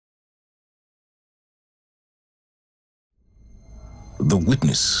The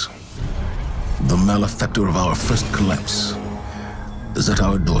witness, the malefactor of our first collapse, is at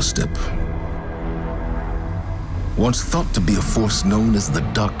our doorstep. Once thought to be a force known as the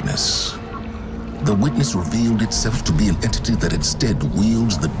Darkness, the witness revealed itself to be an entity that instead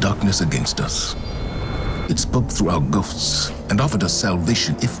wields the darkness against us. It spoke through our ghosts and offered us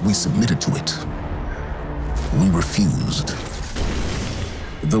salvation if we submitted to it. We refused.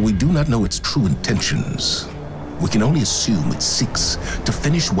 Though we do not know its true intentions, we can only assume it seeks to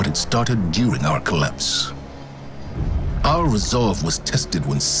finish what it started during our collapse. Our resolve was tested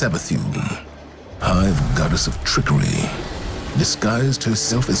when Savathun, Hive Goddess of Trickery, disguised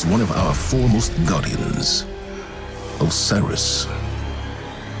herself as one of our foremost guardians, Osiris.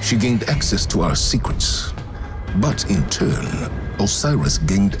 She gained access to our secrets, but in turn, Osiris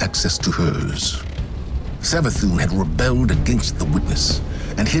gained access to hers. Savathun had rebelled against the witness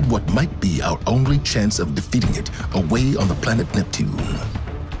and hid what might be our only chance of defeating it away on the planet Neptune.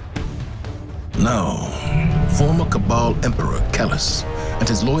 Now, former Cabal Emperor Calus and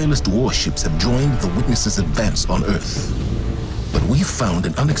his loyalist warships have joined the witness's advance on Earth. But we found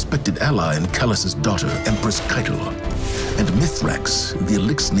an unexpected ally in Calus's daughter, Empress Keitel, and Mithrax, the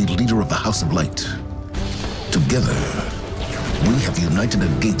Elixni leader of the House of Light. Together, we have united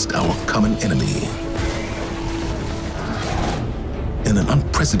against our common enemy. In an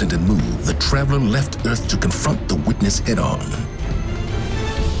unprecedented move, the Traveler left Earth to confront the witness head-on.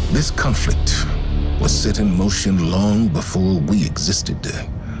 This conflict was set in motion long before we existed,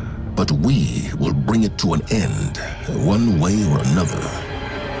 but we will bring it to an end, one way or another.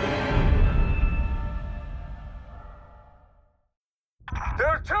 There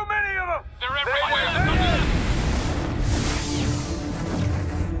are too many of them! They're everywhere!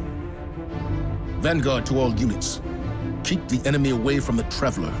 Vanguard to all units. Keep the enemy away from the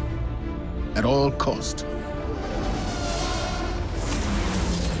Traveler, at all cost.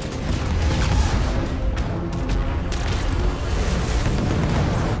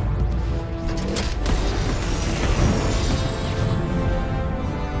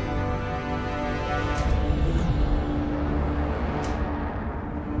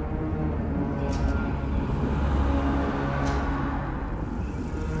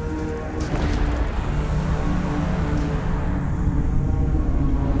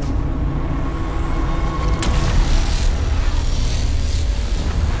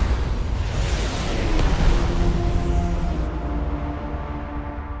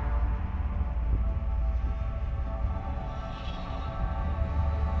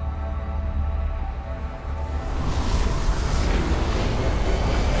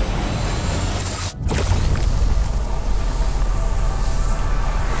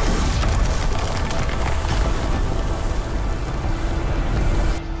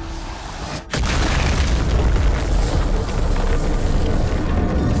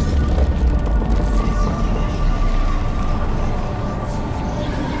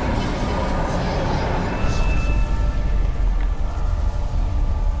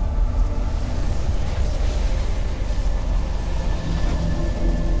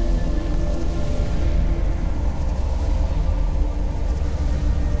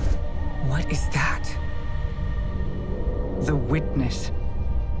 What is that? The witness.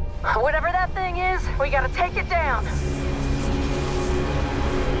 Whatever that thing is, we gotta take it down.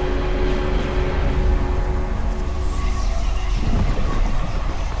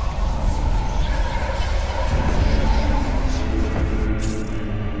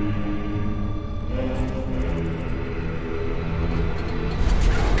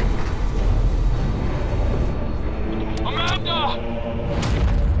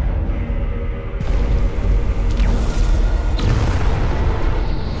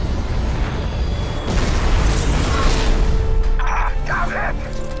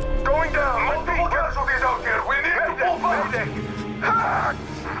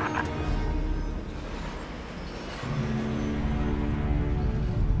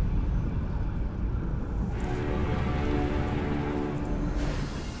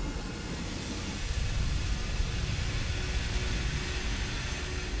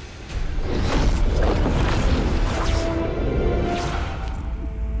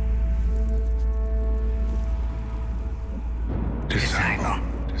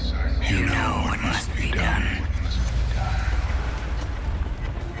 You know what must be done.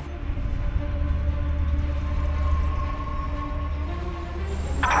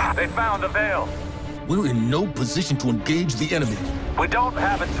 They found a veil. We're in no position to engage the enemy. We don't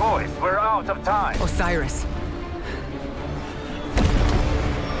have a choice. We're out of time. Osiris.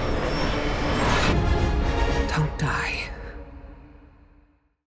 Don't die.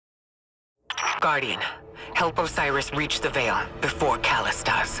 Guardian, Help Osiris reach the Veil before Calus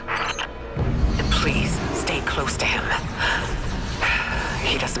does. Please, stay close to him.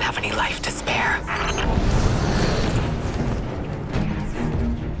 He doesn't have any life to spare.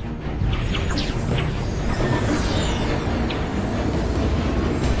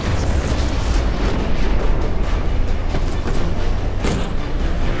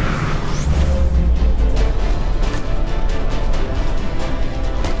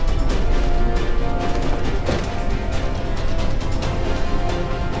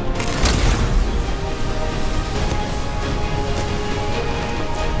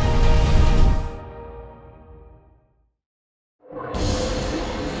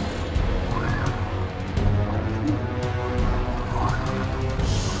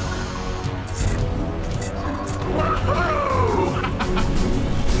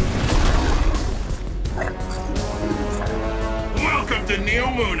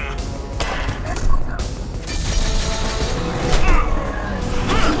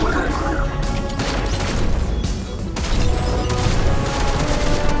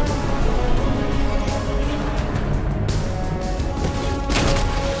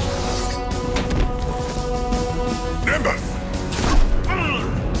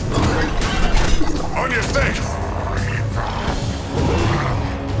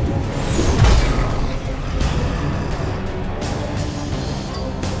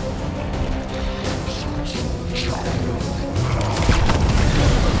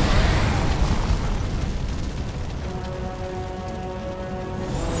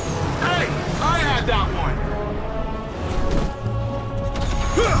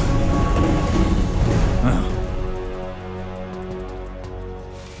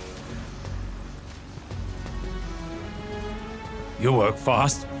 You work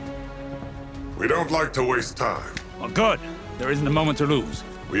fast. We don't like to waste time. Well, good. There isn't a moment to lose.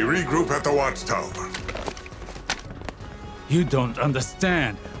 We regroup at the watchtower. You don't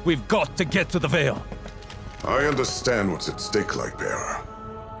understand. We've got to get to the Veil. I understand what's at stake, Lightbearer.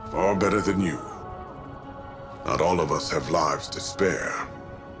 Far better than you. Not all of us have lives to spare.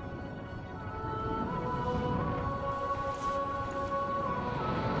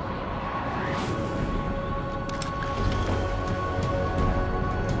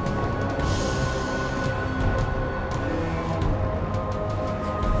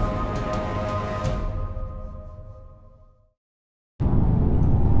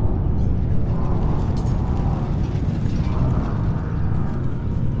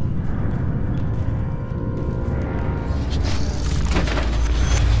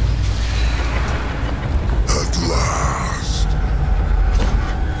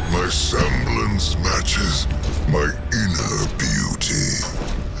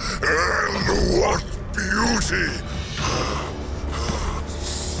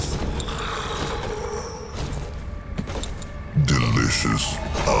 Delicious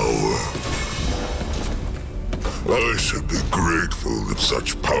power. I should be grateful that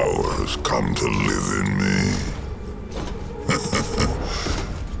such power has come to live in me.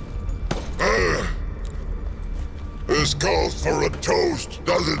 This calls for a toast,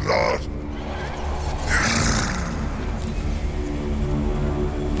 does it not?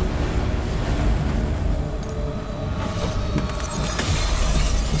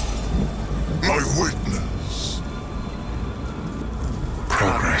 My witness.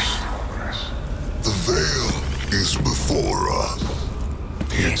 Progress. The Veil is before us.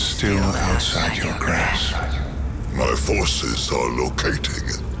 It's still outside your grasp. My forces are locating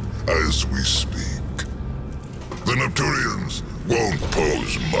it as we speak. The Neptunians won't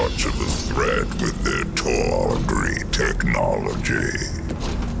pose much of a threat with their tawdry technology.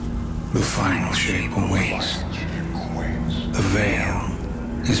 The final shape awaits. The Veil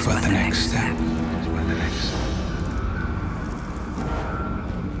is but the next step.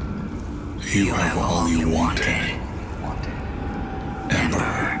 You have all you wanted,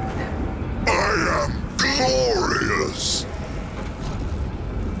 Emperor. I am glorious!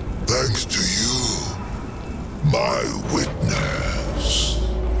 Thanks to you, my witness.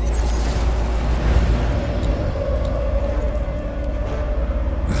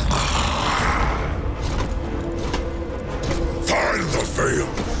 Find the Veil,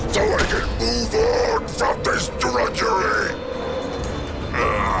 so I can move on from this drudgery!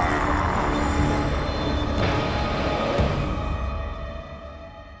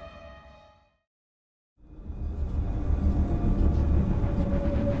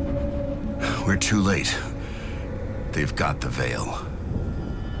 We're too late. They've got the Veil.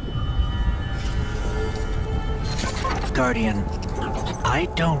 Guardian,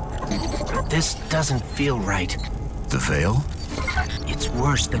 this doesn't feel right. The Veil? It's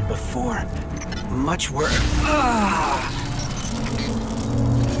worse than before. much work.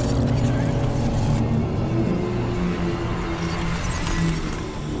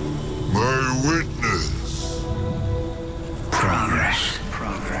 My witness. Progress.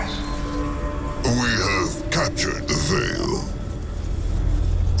 We have captured the Veil.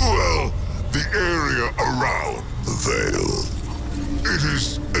 Well, the area around the Veil. It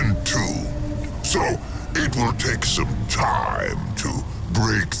is entombed, so it will take some time to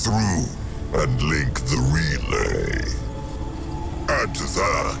break through and link the relay. Add to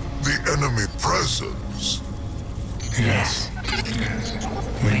that the enemy presence. Yes.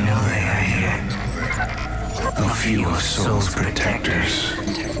 We know they are here. A few of Soul's protectors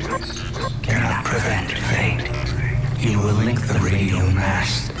cannot prevent fate. You will link the radio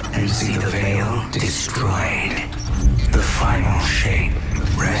mast and see the Veil destroyed. The final shape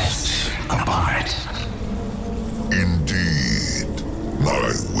rests upon it. Indeed,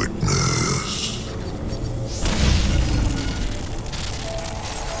 my witness.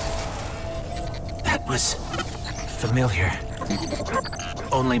 That was familiar.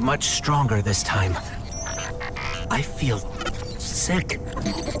 Only much stronger this time. I feel sick.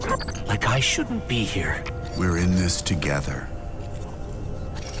 Like I shouldn't be here. We're in this together.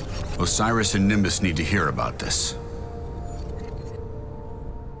 Osiris and Nimbus need to hear about this.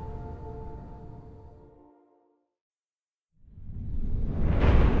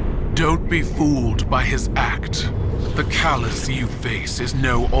 Don't be fooled by his act. The Calus you face is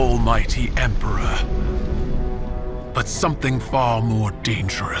no almighty emperor, but something far more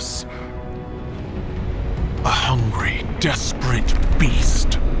dangerous. A hungry, desperate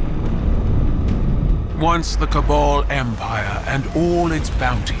beast. Once the Cabal Empire and all its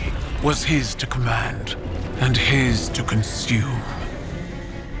bounty was his to command and his to consume.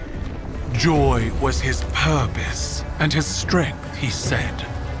 Joy was his purpose and his strength, he said.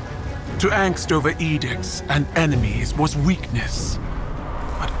 To angst over edicts and enemies was weakness,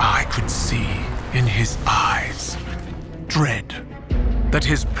 but I could see in his eyes dread that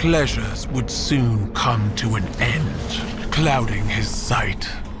his pleasures would soon come to an end, clouding his sight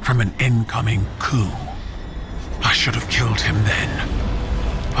from an incoming coup. I should have killed him then,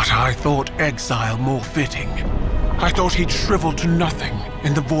 but I thought exile more fitting. I thought he'd shrivel to nothing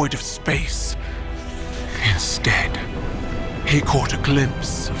in the void of space. Instead, he caught a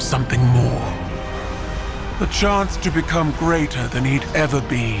glimpse of something more. The chance to become greater than he'd ever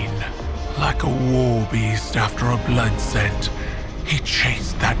been. Like a war beast after a blood scent, he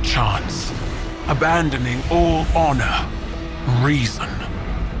chased that chance, abandoning all honor, reason.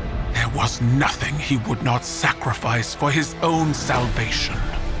 There was nothing he would not sacrifice for his own salvation.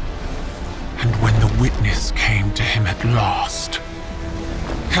 And when the witness came to him at last,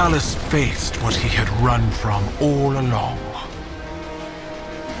 Calus faced what he had run from all along.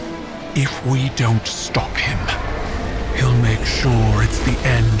 If we don't stop him, he'll make sure it's the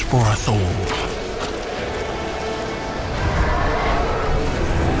end for us all.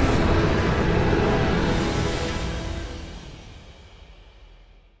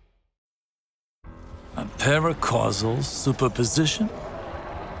 A paracausal superposition?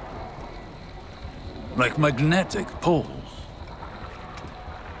 Like magnetic poles.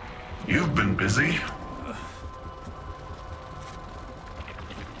 You've been busy.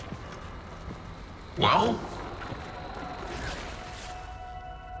 Well?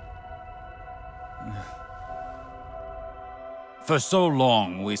 For so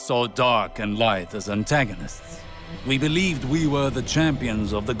long, we saw dark and light as antagonists. We believed we were the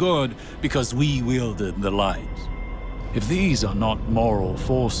champions of the good because we wielded the light. If these are not moral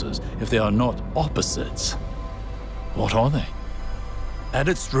forces, if they are not opposites, what are they? At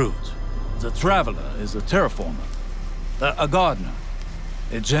its root, the Traveler is a terraformer, a gardener.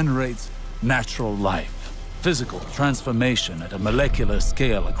 It generates natural life, physical transformation at a molecular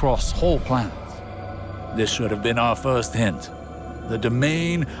scale across whole planets. This should have been our first hint. The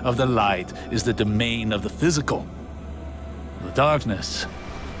domain of the light is the domain of the physical. The darkness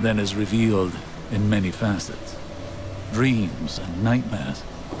then is revealed in many facets. Dreams and nightmares,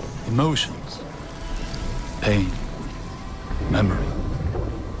 emotions, pain, memory.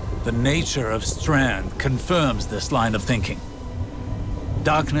 The nature of Strand confirms this line of thinking.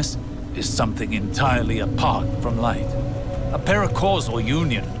 Darkness is something entirely apart from light. A paracausal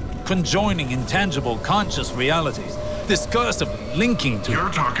union, conjoining intangible conscious realities, discursively linking to... You're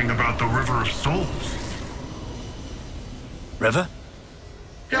talking about the River of Souls. River?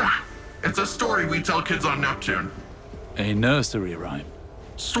 Yeah, it's a story we tell kids on Neptune. A nursery rhyme.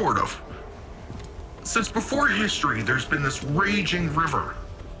 Sort of. Since before history, there's been this raging river.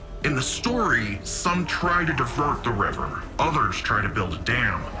 In the story, some try to divert the river, others try to build a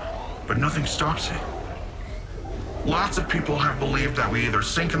dam. but nothing stops it. Lots of people have believed that we either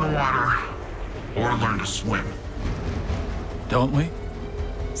sink in the water or learn to swim. Don't we?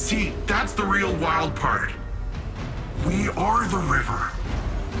 See, that's the real wild part. We are the river.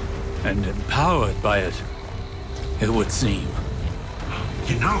 And empowered by it, it would seem.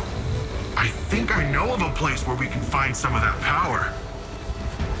 You know, I think I know of a place where we can find some of that power.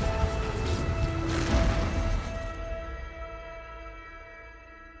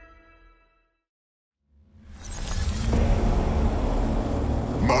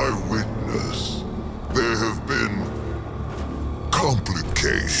 My witness, there have been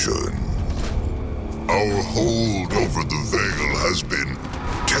complications. Our hold over the veil has been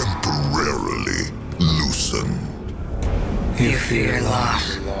temporarily loosened. You fear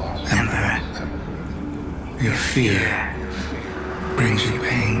loss, Emperor. Your fear brings you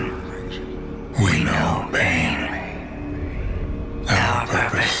pain. We know pain. Our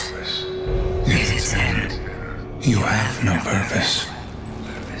purpose is its end. You have no purpose.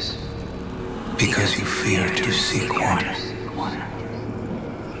 Because you fear to seek one.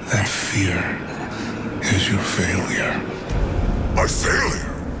 That fear is your failure. My failure?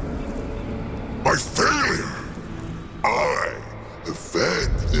 My failure? I have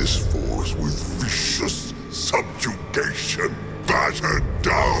fed this force with vicious subjugation, battered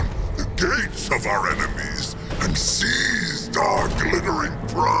down the gates of our enemies, and seized our glittering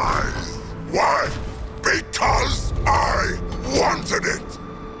prize. Why? Because I wanted it.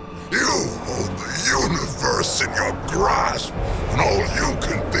 You hold the universe in your grasp, and all you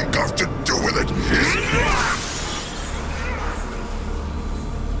can think of to do with it is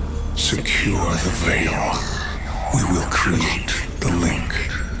secure the veil. We will create the link.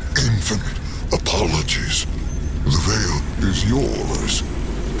 Infinite apologies. The veil is yours.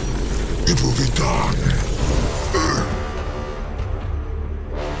 It will be done.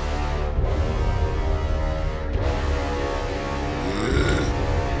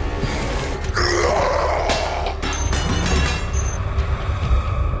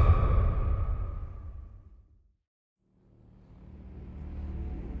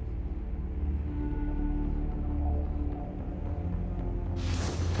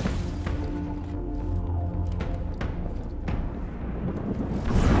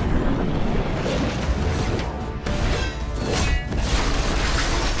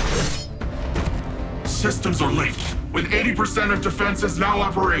 Systems are linked, with 80% of defenses now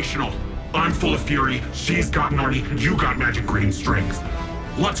operational. I'm full of fury, she's got Narni, you got magic green strings.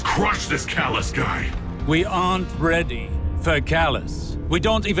 Let's crush this Calus guy. We aren't ready for Calus. We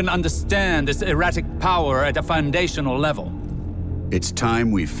don't even understand this erratic power at a foundational level. It's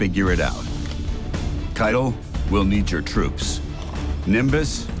time we figure it out. Keitel, we'll need your troops.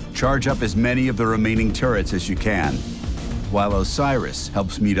 Nimbus, charge up as many of the remaining turrets as you can, while Osiris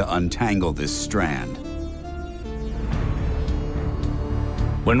helps me to untangle this strand.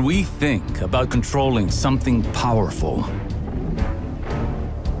 When we think about controlling something powerful,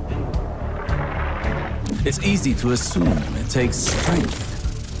 it's easy to assume it takes strength.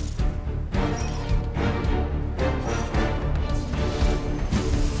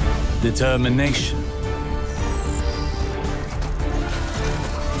 Determination.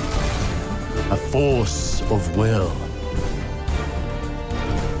 A force of will.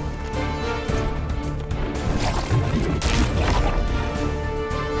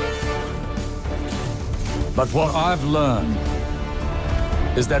 But what I've learned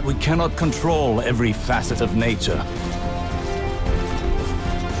is that we cannot control every facet of nature.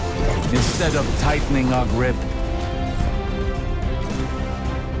 Instead of tightening our grip,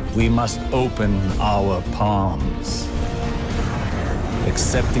 we must open our palms,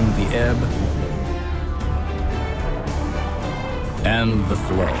 accepting the ebb and the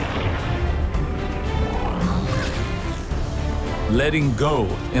flow. Letting go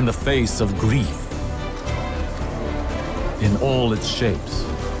in the face of grief, in all its shapes.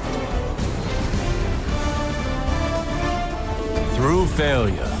 Through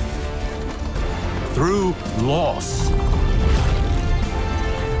failure, through loss,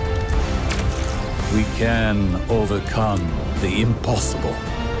 we can overcome the impossible.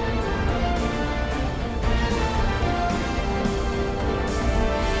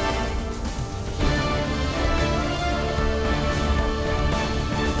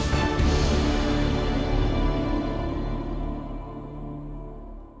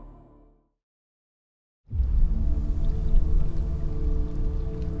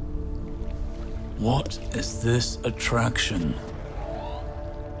 What is this attraction?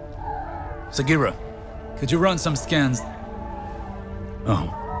 Sagira, could you run some scans? Oh,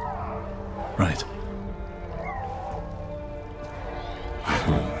 right.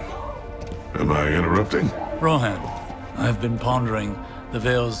 Am I interrupting? Rohan, I've been pondering the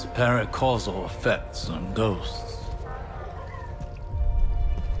Veil's paracausal effects on ghosts.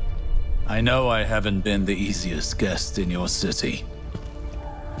 I know I haven't been the easiest guest in your city.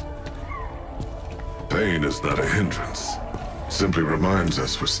 Pain is not a hindrance. Simply reminds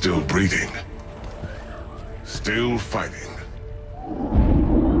us we're still breathing. Still fighting.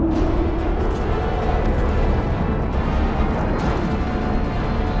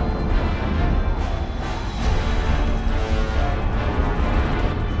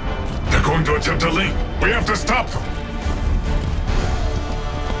 They're going to attempt to leap. We have to stop them.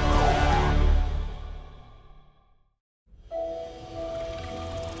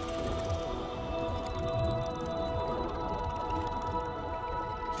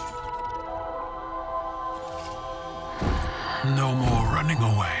 No more running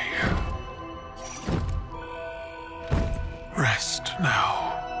away. Rest now.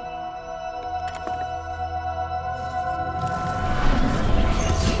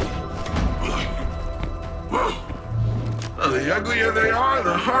 The uglier they are,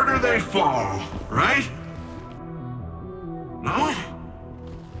 the harder they fall, right? No?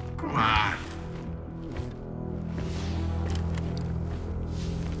 Come on.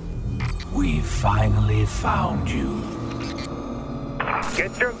 We finally found you.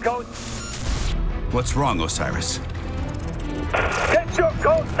 Get your ghost! What's wrong, Osiris? Get your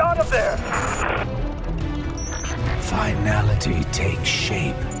ghost out of there! Finality takes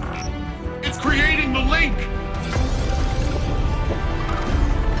shape. It's creating the link!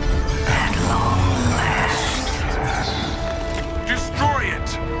 At long last. Destroy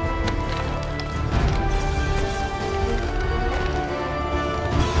it!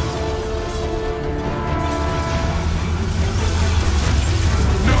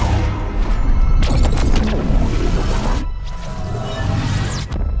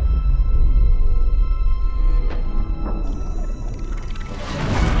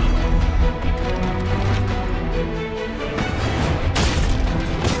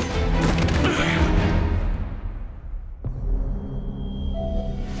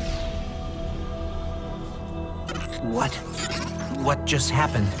 What just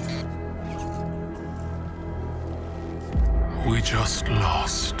happened? We just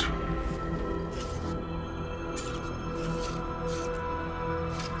lost.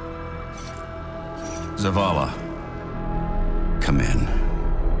 Zavala, come in.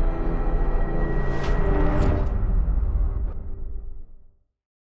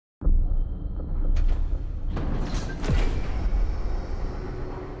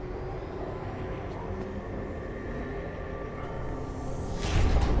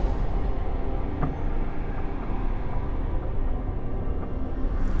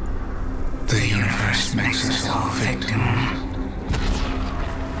 The universe makes us all victim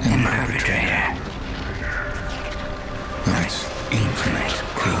and perpetrator. That's infinite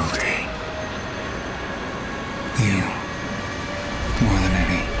cruelty. You, more than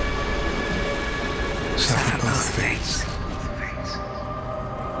any, suffer both fates.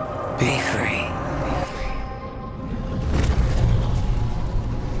 Be free.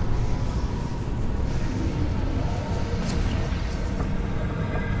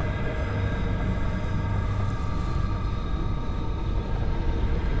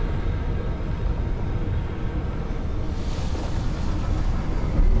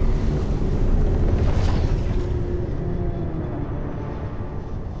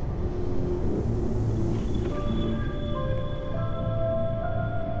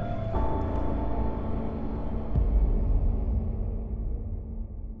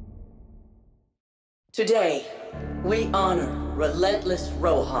 Today, we honor relentless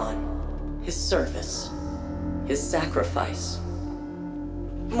Rohan, his service, his sacrifice.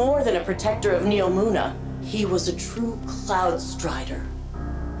 More than a protector of Neomuna, he was a true cloud strider.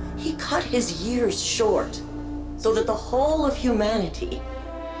 He cut his years short so that the whole of humanity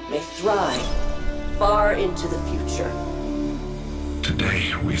may thrive far into the future.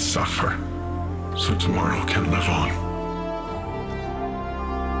 Today we suffer, so tomorrow can live on.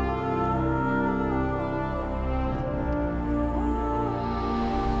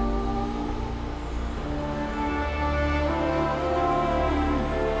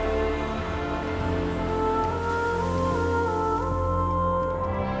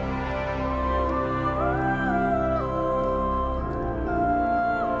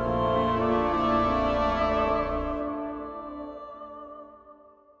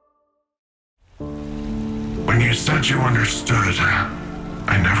 You said you understood.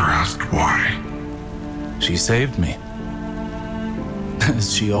 I never asked why. She saved me.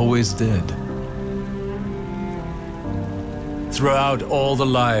 As she always did. Throughout all the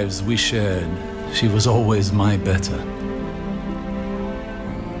lives we shared, she was always my better.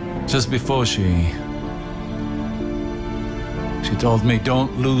 Just before she told me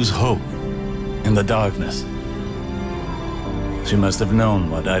don't lose hope in the darkness. She must have known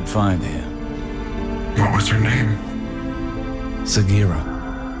what I'd find here. What was her name? Sagira.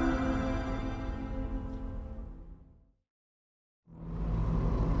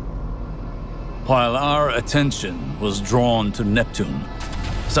 While our attention was drawn to Neptune,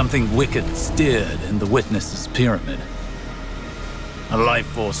 something wicked stirred in the Witness's pyramid. A life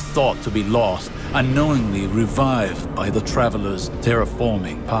force thought to be lost, unknowingly revived by the Traveler's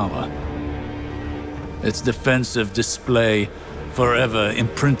terraforming power. Its defensive display forever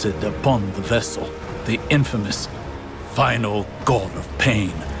imprinted upon the vessel. The infamous final god of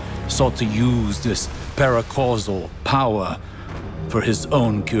pain sought to use this paracausal power for his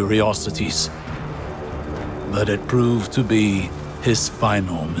own curiosities. But it proved to be his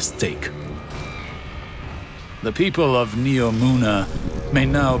final mistake. The people of Neomuna may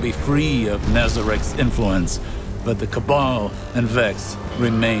now be free of Nazarek's influence, but the Cabal and Vex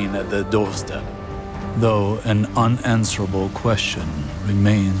remain at their doorstep. Though an unanswerable question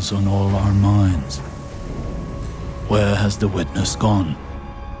remains on all our minds. Where has the Witness gone?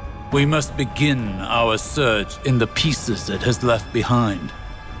 We must begin our search in the pieces it has left behind.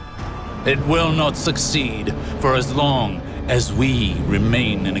 It will not succeed for as long as we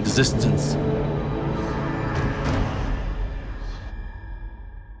remain in existence.